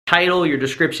title, your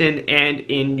description, and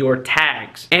in your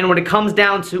tags. And when it comes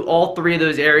down to all three of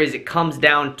those areas, it comes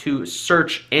down to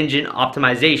search engine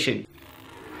optimization.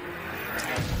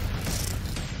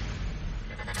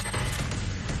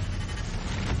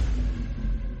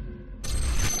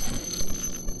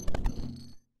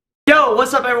 Yo,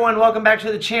 what's up everyone? Welcome back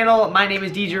to the channel. My name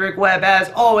is DJ Rick Webb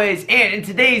as always, and in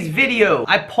today's video,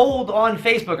 I polled on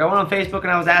Facebook. I went on Facebook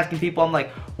and I was asking people, I'm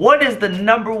like, what is the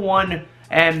 #1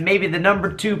 and maybe the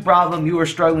 #2 problem you are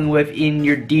struggling with in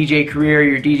your DJ career,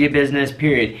 your DJ business,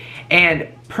 period? And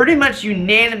pretty much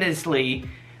unanimously,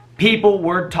 people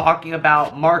were talking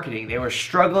about marketing. They were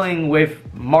struggling with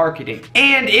marketing.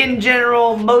 And in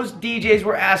general, most DJs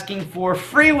were asking for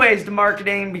free ways to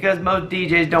marketing because most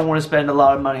DJs don't want to spend a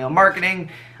lot of money on marketing.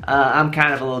 I'm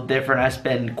kind of a little different. I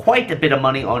spend quite a bit of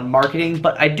money on marketing,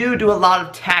 but I do a lot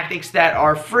of tactics that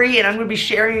are free, and I'm going to be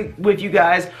sharing with you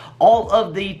guys all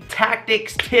of the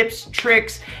tactics, tips,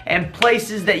 tricks, and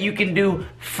places that you can do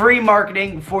free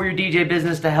marketing for your DJ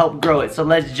business to help grow it. So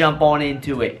let's jump on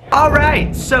into it.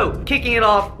 Alright, so kicking it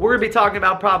off, we're going to be talking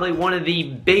about probably one of the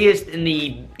biggest and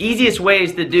the easiest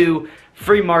ways to do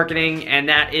free marketing, and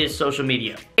that is social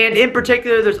media. And in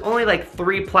particular, there's only like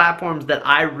 3 platforms that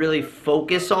I really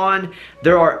focus on.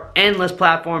 There are endless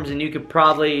platforms, and you could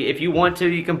probably, if you want to,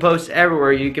 you can post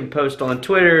everywhere. You can post on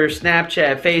Twitter,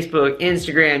 Snapchat, Facebook,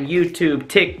 Instagram, YouTube,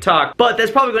 TikTok, but that's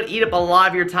probably going to eat up a lot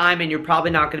of your time, and you're probably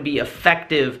not going to be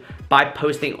effective by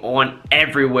posting on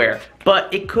everywhere.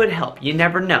 But it could help, you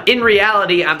never know. In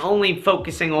reality, I'm only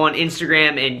focusing on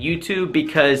Instagram and YouTube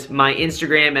because my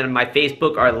Instagram and my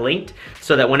Facebook are linked,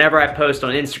 so that whenever I post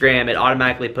on Instagram, it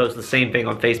automatically posts the same thing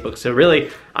on Facebook. So really,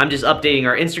 I'm just updating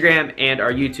our Instagram and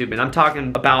our YouTube, and I'm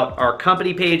talking about our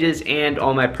company pages and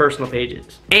on my personal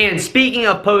pages. And speaking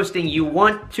of posting, you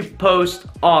want to post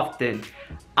often.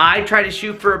 I try to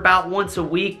shoot for about once a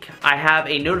week. I have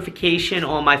a notification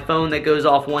on my phone that goes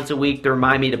off once a week to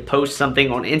remind me to post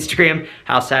something on Instagram.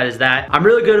 How sad is that? I'm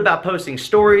really good about posting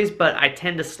stories, but I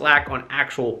tend to slack on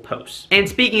actual posts. And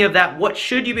speaking of that, what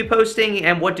should you be posting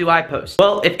and what do I post?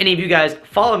 Well, if any of you guys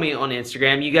follow me on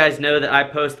Instagram, you guys know that I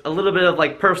post a little bit of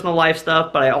like personal life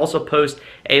stuff, but I also post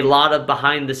a lot of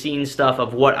behind the scenes stuff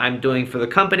of what I'm doing for the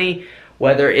company.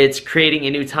 Whether it's creating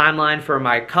a new timeline for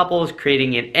my couples,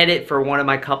 creating an edit for one of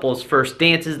my couples' first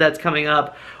dances that's coming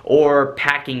up, or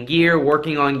packing gear,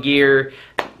 working on gear.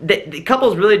 The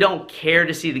couples really don't care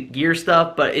to see the gear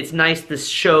stuff, but it's nice to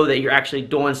show that you're actually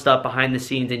doing stuff behind the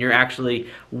scenes and you're actually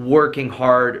working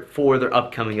hard for their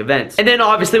upcoming events. And then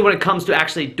obviously when it comes to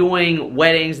actually doing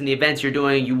weddings and the events you're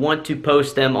doing, you want to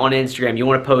post them on Instagram. You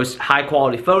want to post high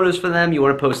quality photos for them. You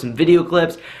want to post some video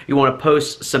clips. You want to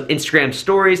post some Instagram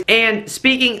stories. And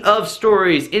speaking of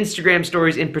stories, Instagram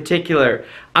stories in particular,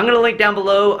 I'm going to link down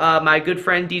below my good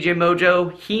friend DJ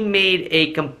Mojo. He made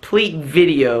a complete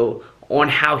video on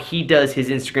how he does his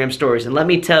Instagram stories, and let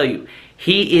me tell you,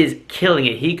 he is killing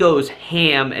it. He goes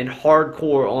ham and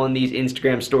hardcore on these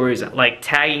Instagram stories, like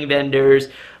tagging vendors,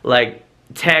 like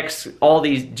text, all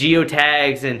these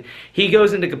geotags, and he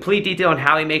goes into complete detail on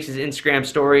how he makes his Instagram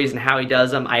stories and how he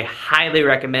does them. I highly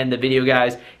recommend the video,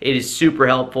 guys. It is super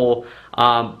helpful.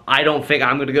 I don't think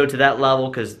I'm going to go to that level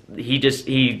because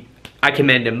I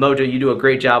commend him. Mojo, you do a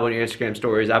great job on your Instagram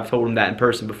stories. I've told him that in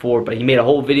person before, but he made a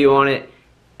whole video on it.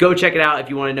 Go check it out if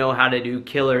you want to know how to do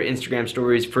killer Instagram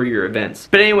stories for your events.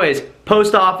 But anyways,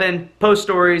 post often, post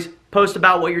stories, post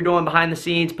about what you're doing behind the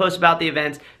scenes, post about the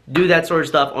events, do that sort of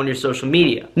stuff on your social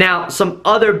media. Now, some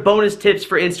other bonus tips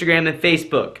for Instagram and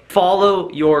Facebook.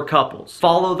 Follow your couples.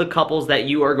 Follow the couples that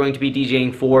you are going to be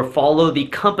DJing for. Follow the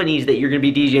companies that you're going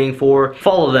to be DJing for.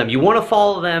 Follow them. You want to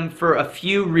follow them for a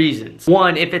few reasons.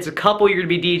 One, if it's a couple you're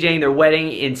going to be DJing their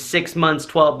wedding in 6 months,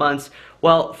 12 months,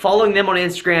 well, following them on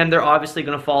Instagram, they're obviously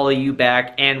going to follow you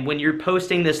back. And when you're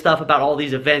posting this stuff about all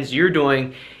these events you're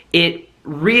doing, it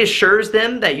reassures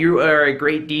them that you are a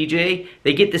great DJ.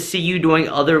 They get to see you doing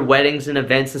other weddings and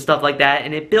events and stuff like that,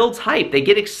 and it builds hype. They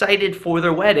get excited for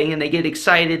their wedding, and they get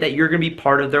excited that you're going to be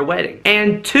part of their wedding.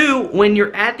 And 2, when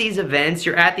you're at these events,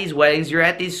 you're at these weddings, you're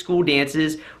at these school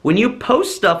dances, when you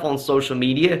post stuff on social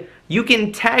media, you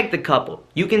can tag the couple.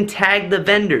 You can tag the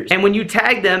vendors. And when you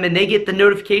tag them and they get the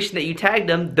notification that you tagged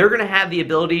them, they're going to have the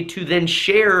ability to then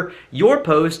share your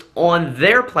post on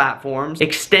their platforms,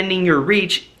 extending your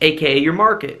reach, aka your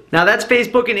market. Now that's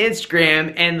Facebook and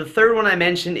Instagram, and the third one I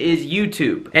mentioned is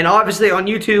YouTube. And obviously on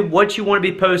YouTube, what you want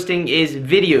to be posting is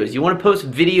videos. You want to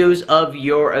post videos of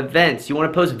your events. You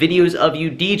want to post videos of you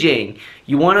DJing.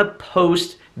 You want to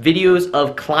post videos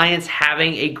of clients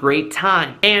having a great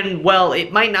time. And well,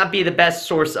 it might not be the best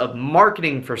source of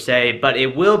marketing per se, but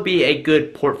it will be a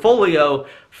good portfolio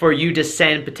for you to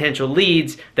send potential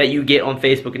leads that you get on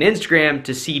Facebook and Instagram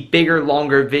to see bigger,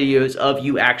 longer videos of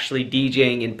you actually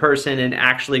DJing in person and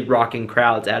actually rocking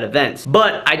crowds at events.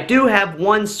 But I do have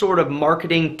one sort of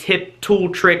marketing tip,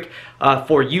 tool, trick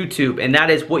for YouTube, and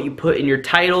that is what you put in your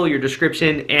title, your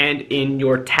description, and in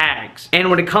your tags. And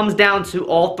when it comes down to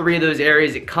all three of those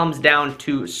areas, it comes down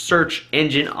to search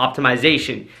engine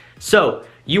optimization. So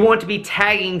you want to be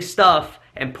tagging stuff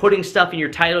and putting stuff in your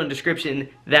title and description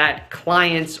that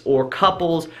clients or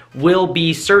couples will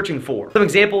be searching for. Some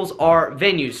examples are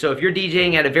venues. So if you're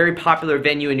DJing at a very popular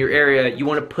venue in your area, you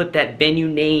want to put that venue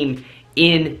name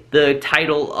in the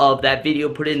title of that video,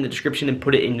 put it in the description, and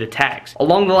put it in the tags.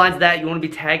 Along the lines of that, you want to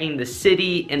be tagging the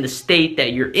city and the state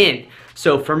that you're in.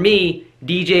 So for me,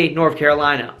 DJ North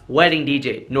Carolina, wedding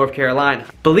DJ North Carolina.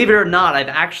 Believe it or not, I've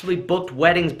actually booked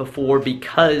weddings before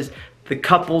because the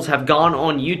couples have gone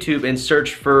on YouTube and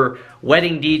searched for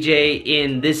wedding DJ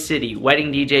in this city,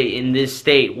 wedding DJ in this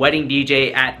state, wedding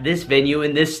DJ at this venue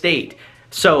in this state.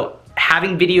 So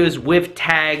having videos with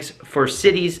tags for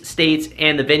cities, states,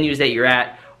 and the venues that you're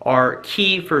at are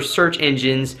key for search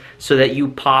engines so that you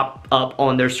pop up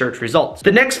on their search results.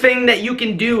 The next thing that you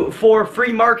can do for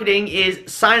free marketing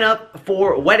is sign up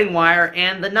for Wedding Wire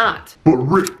and The Knot. But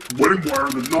Rick, Wedding Wire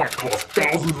and The Knot cost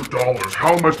thousands of dollars.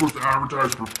 How am I supposed to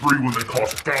advertise for free when they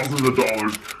cost thousands of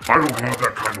dollars? I don't have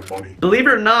that kind of money. Believe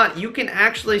it or not, you can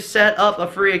actually set up a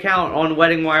free account on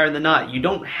Wedding Wire and The Knot. You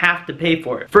don't have to pay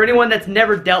for it. For anyone that's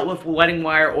never dealt with Wedding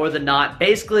Wire or The Knot,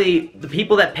 basically the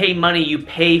people that pay money, you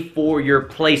pay for your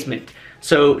placement.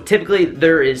 So typically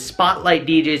there is spotlight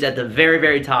DJs at the very,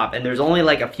 very top, and there's only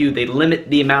like a few. They limit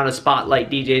the amount of spotlight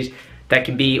DJs that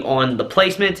can be on the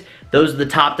placement. Those are the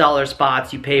top dollar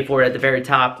spots. You pay for it at the very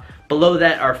top. Below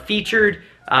that are featured.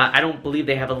 I don't believe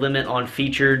they have a limit on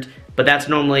featured, but that's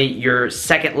normally your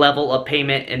second level of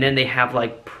payment, and then they have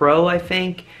like pro, I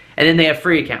think. And then they have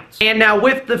free accounts. And now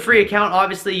with the free account,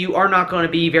 obviously you are not going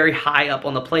to be very high up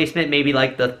on the placement, maybe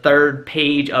like the third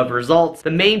page of results.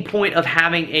 The main point of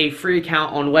having a free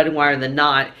account on Wedding Wire and The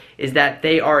Knot is that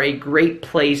they are a great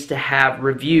place to have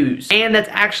reviews. And that's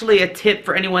actually a tip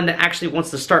for anyone that actually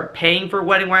wants to start paying for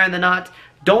Wedding Wire and The Knot.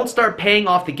 Don't start paying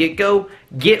off the get-go.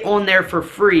 Get on there for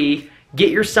free. Get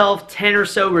yourself 10 or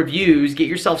so reviews, get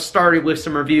yourself started with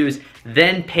some reviews,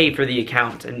 then pay for the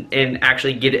account and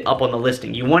actually get it up on the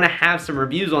listing. You want to have some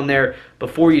reviews on there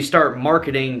before you start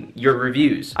marketing your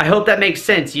reviews. I hope that makes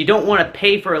sense. You don't want to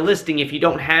pay for a listing if you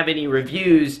don't have any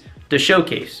reviews to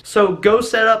showcase. So go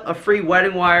set up a free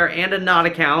Wedding Wire and a Knot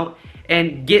account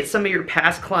and get some of your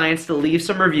past clients to leave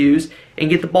some reviews and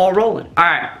get the ball rolling.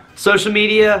 Alright, social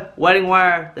media, Wedding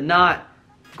Wire, The Knot,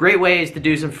 great ways to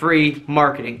do some free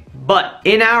marketing. But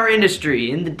in our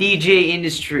industry, in the DJ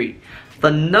industry,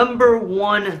 the number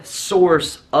one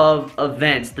source of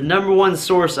events, the number one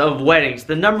source of weddings,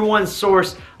 the number one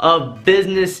source of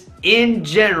business in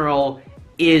general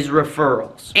is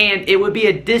referrals. And it would be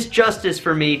a disjustice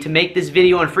for me to make this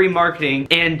video on free marketing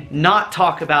and not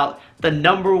talk about the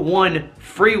number one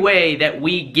free way that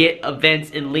we get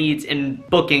events and leads and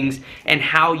bookings and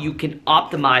how you can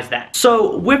optimize that.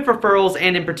 So with referrals,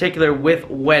 and in particular with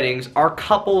weddings, our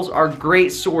couples are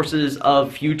great sources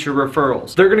of future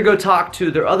referrals. They're gonna go talk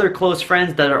to their other close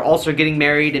friends that are also getting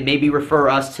married and maybe refer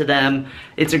us to them.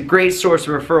 It's a great source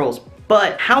of referrals.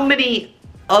 But how many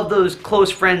of those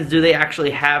close friends do they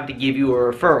actually have to give you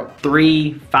a referral?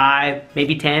 3, 5,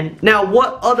 maybe 10? Now,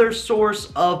 what other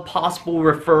source of possible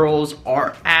referrals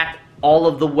are at all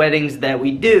of the weddings that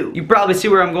we do? You probably see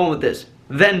where I'm going with this.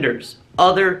 Vendors,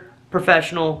 other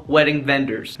professional wedding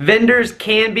vendors. Vendors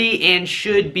can be and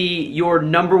should be your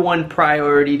number one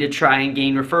priority to try and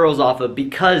gain referrals off of,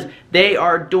 because they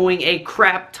are doing a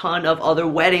crap ton of other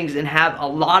weddings and have a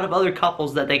lot of other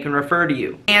couples that they can refer to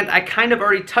you. And I kind of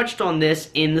already touched on this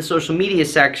in the social media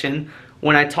section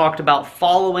when I talked about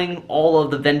following all of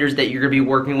the vendors that you're going to be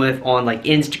working with on like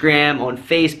Instagram, on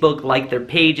Facebook, like their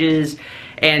pages,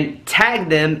 and tag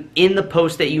them in the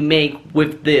post that you make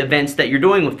with the events that you're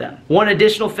doing with them. One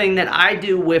additional thing that I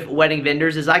do with wedding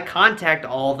vendors is I contact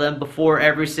all of them before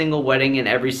every single wedding and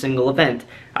every single event.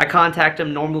 I contact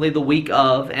them normally the week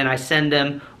of, and I send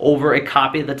them over a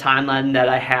copy of the timeline that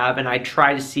I have, and I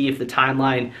try to see if the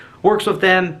timeline works with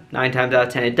them. 9 times out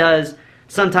of 10 it does.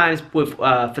 Sometimes with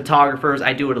photographers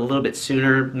I do it a little bit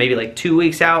sooner, maybe like 2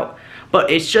 weeks out.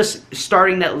 But it's just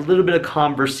starting that little bit of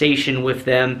conversation with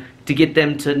them to get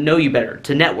them to know you better,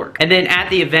 to network. And then at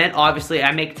the event, obviously,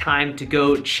 I make time to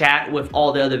go chat with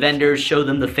all the other vendors, show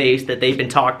them the face that they've been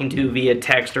talking to via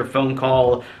text or phone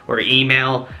call or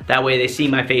email. That way they see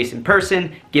my face in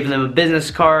person, give them a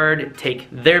business card, take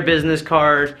their business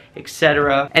card,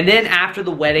 etc. And then after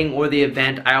the wedding or the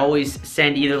event, I always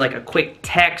send either like a quick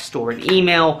text or an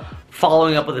email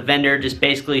following up with a vendor, just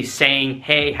basically saying,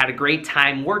 hey, had a great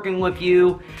time working with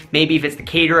you. Maybe if it's the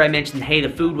caterer, I mentioned, hey, the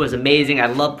food was amazing, I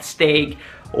love the steak.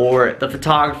 Or the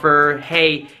photographer,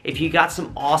 hey, if you got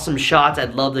some awesome shots,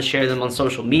 I'd love to share them on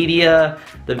social media.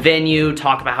 The venue,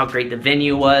 talk about how great the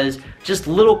venue was. Just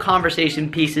little conversation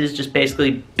pieces, just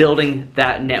basically building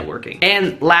that networking.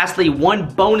 And lastly,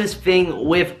 one bonus thing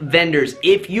with vendors.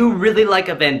 If you really like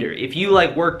a vendor, if you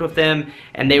like worked with them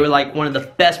and they were like one of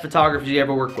the best photographers you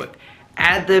ever worked with,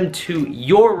 add them to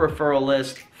your referral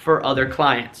list for other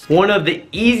clients. One of the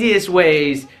easiest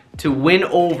ways to win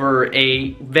over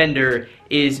a vendor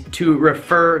is to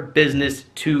refer business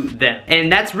to them.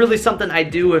 And that's really something I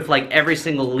do with like every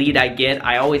single lead I get.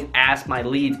 I always ask my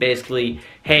leads basically,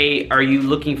 hey, are you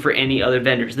looking for any other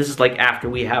vendors? This is like after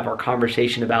we have our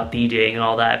conversation about DJing and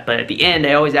all that. But at the end,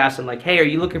 I always ask them like, hey, are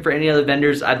you looking for any other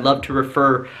vendors? I'd love to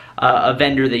refer a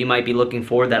vendor that you might be looking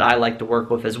for that I like to work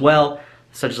with as well,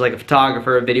 such as like a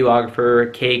photographer, a videographer,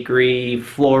 a cakery,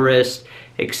 florist,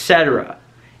 etc.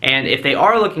 And if they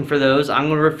are looking for those, I'm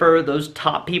going to refer those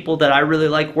top people that I really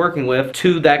like working with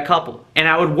to that couple. And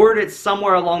I would word it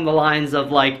somewhere along the lines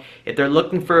of like, if they're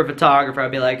looking for a photographer, I'd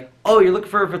be like, oh, you're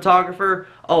looking for a photographer?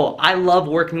 Oh, I love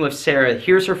working with Sarah.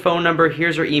 Here's her phone number,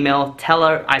 here's her email, tell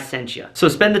her I sent you. So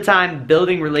spend the time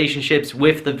building relationships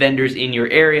with the vendors in your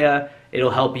area.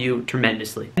 It'll help you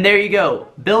tremendously. And there you go.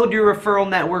 Build your referral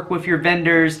network with your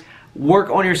vendors. Work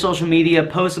on your social media,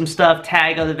 post some stuff,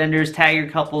 tag other vendors, tag your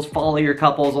couples, follow your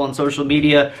couples on social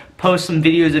media, post some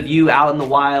videos of you out in the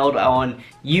wild on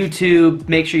YouTube,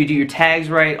 make sure you do your tags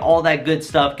right, all that good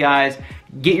stuff, guys.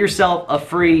 Get yourself a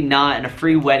free knot and a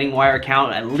free wedding wire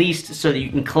account at least so that you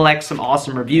can collect some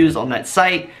awesome reviews on that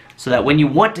site so that when you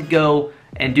want to go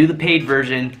and do the paid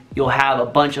version, you'll have a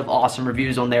bunch of awesome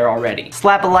reviews on there already.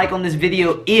 Slap a like on this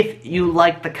video if you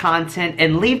like the content,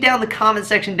 and leave down the comment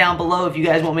section down below if you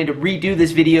guys want me to redo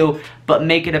this video but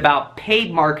make it about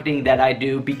paid marketing that I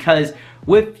do, because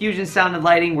with Fusion Sound and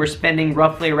Lighting, we're spending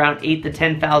roughly around $8,000 to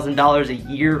 $10,000 a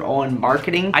year on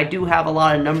marketing. I do have a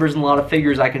lot of numbers and a lot of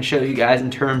figures I can show you guys in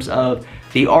terms of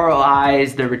the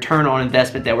ROIs, the return on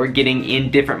investment that we're getting in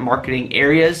different marketing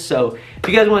areas. So if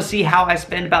you guys want to see how I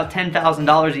spend about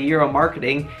 $10,000 a year on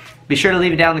marketing, be sure to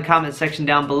leave it down in the comment section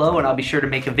down below, and I'll be sure to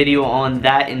make a video on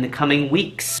that in the coming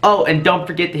weeks. Oh, and don't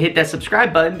forget to hit that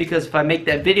subscribe button, because if I make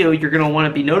that video, you're going to want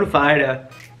to be notified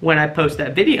when I post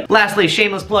that video. Lastly,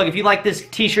 shameless plug, if you like this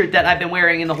t-shirt that I've been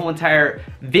wearing in the whole entire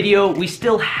video, we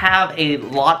still have a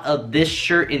lot of this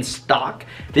shirt in stock.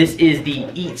 This is the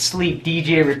Eat Sleep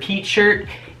DJ Repeat shirt.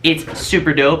 It's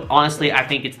super dope. Honestly, I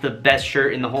think it's the best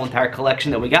shirt in the whole entire collection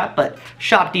that we got, but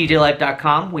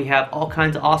shopdjlife.com, we have all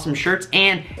kinds of awesome shirts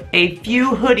and a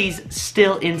few hoodies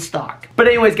still in stock. But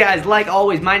anyways, guys, like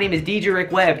always, my name is DJ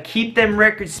Rick Webb. Keep them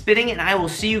records spinning, and I will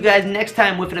see you guys next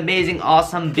time with an amazing,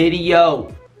 awesome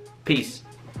video. Peace.